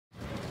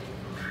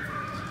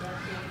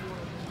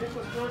Hey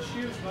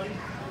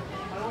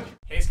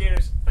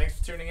skaters, thanks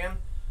for tuning in.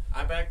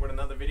 I'm back with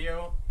another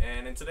video,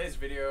 and in today's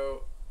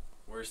video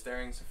we're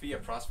staring Sofia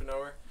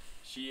Prosvirnova.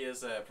 She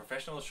is a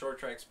professional short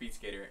track speed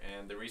skater,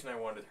 and the reason I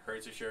wanted her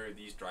to show you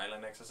these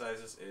Dryland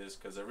exercises is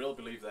because I really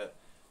believe that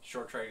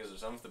short trackers are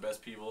some of the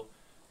best people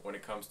when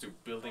it comes to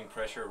building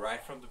pressure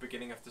right from the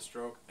beginning of the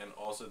stroke, and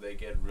also they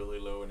get really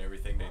low in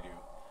everything they do.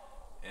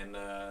 And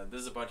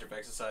this is a bunch of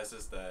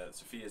exercises that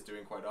Sofia is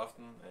doing quite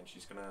often, and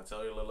she's gonna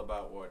tell you a little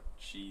about what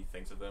she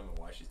thinks of them and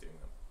why she's doing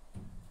them.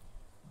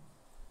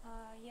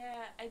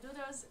 Yeah, I do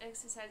those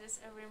exercises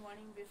every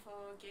morning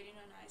before getting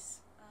on ice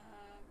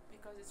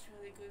because it's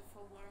really good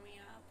for warming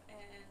up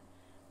and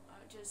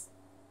just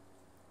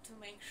to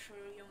make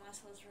sure your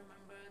muscles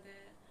remember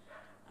the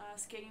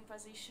skating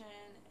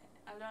position.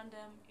 I learned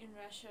them in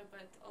Russia,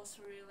 but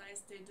also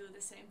realized they do the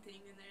same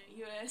thing in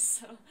the US,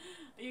 so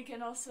you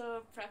can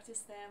also practice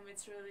them.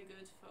 It's really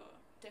good for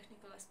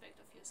technical aspect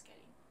of your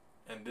skating.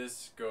 And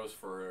this goes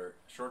for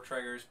short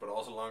trackers, but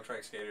also long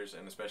track skaters,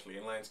 and especially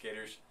inline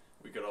skaters.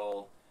 We could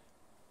all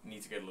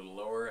need to get a little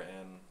lower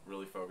and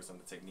really focus on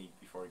the technique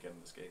before we get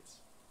in the skates.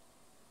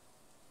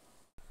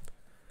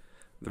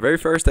 The very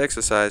first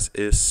exercise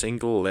is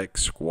single leg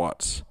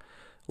squats.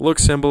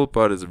 Looks simple,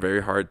 but it's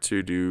very hard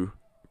to do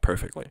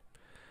perfectly.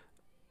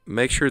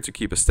 Make sure to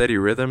keep a steady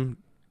rhythm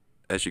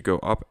as you go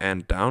up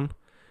and down,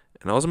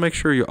 and also make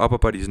sure your upper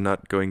body is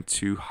not going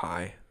too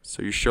high.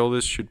 So your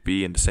shoulders should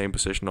be in the same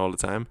position all the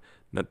time,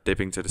 not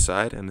dipping to the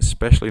side, and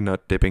especially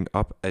not dipping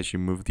up as you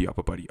move the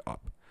upper body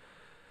up.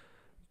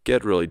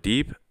 Get really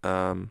deep.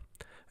 A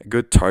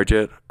good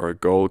target or a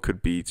goal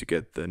could be to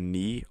get the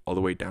knee all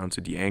the way down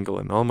to the ankle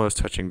and almost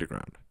touching the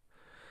ground.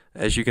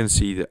 As you can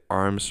see, the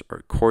arms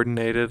are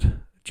coordinated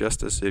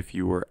just as if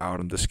you were out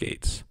on the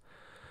skates.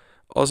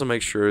 Also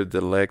make sure the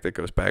leg that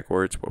goes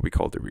backwards, what we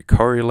call the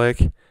recovery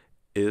leg,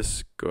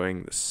 is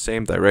going the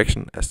same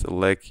direction as the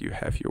leg you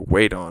have your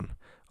weight on.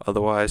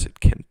 Otherwise it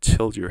can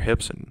tilt your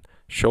hips and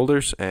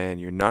shoulders and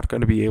you're not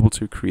going to be able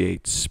to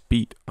create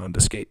speed on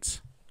the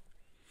skates.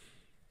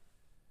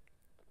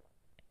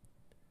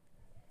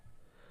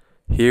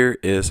 Here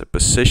is a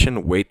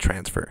position weight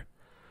transfer.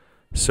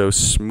 So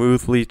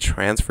smoothly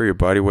transfer your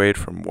body weight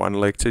from one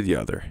leg to the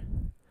other.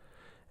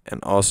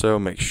 And also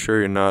make sure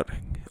you're not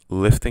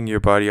lifting your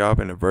body up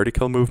in a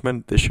vertical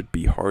movement. This should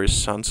be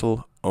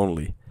horizontal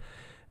only.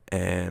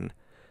 And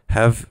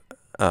have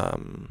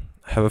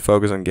a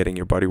focus on getting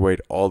your body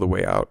weight all the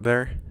way out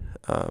there,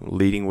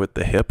 leading with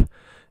the hip.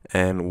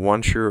 And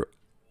once you're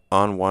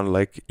on one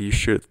leg, you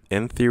should,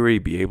 in theory,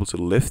 be able to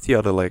lift the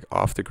other leg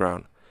off the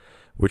ground,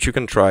 which you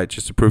can try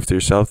just to prove to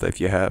yourself that if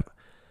you have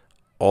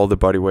all the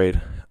body weight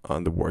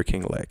on the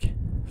working leg.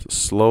 So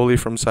slowly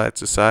from side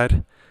to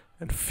side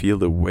and feel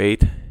the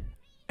weight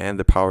and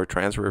the power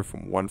transfer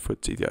from one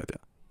foot to the other.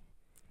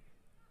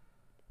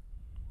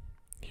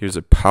 Here's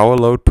a power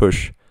load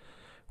push,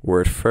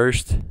 where at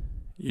first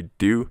you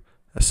do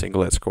a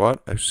single leg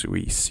squat, as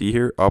we see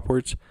here,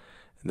 upwards,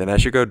 and then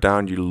as you go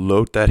down you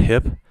load that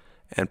hip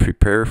and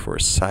prepare for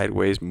a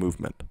sideways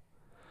movement.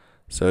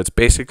 So it's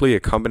basically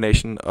a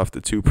combination of the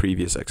two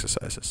previous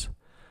exercises.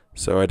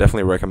 So I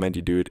definitely recommend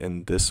you do it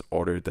in this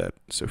order that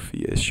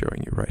Sofia is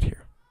showing you right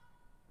here.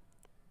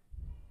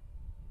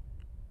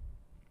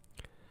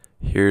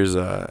 Here's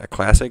a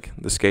classic,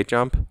 the skate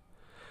jump.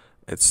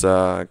 It's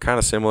kind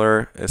of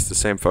similar, it's the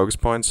same focus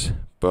points,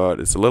 but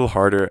it's a little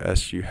harder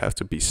as you have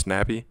to be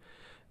snappy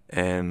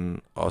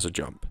and also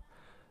jump.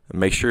 And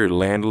make sure you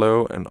land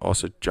low and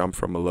also jump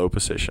from a low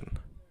position.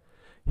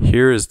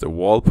 Here is the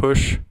wall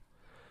push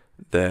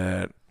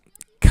that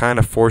kind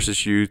of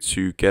forces you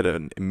to get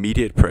an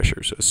immediate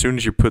pressure. So as soon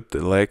as you put the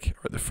leg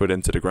or the foot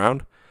into the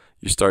ground,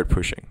 you start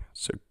pushing.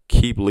 So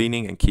keep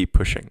leaning and keep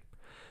pushing.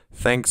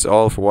 Thanks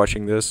all for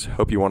watching this.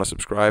 Hope you want to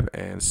subscribe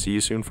and see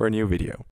you soon for a new video.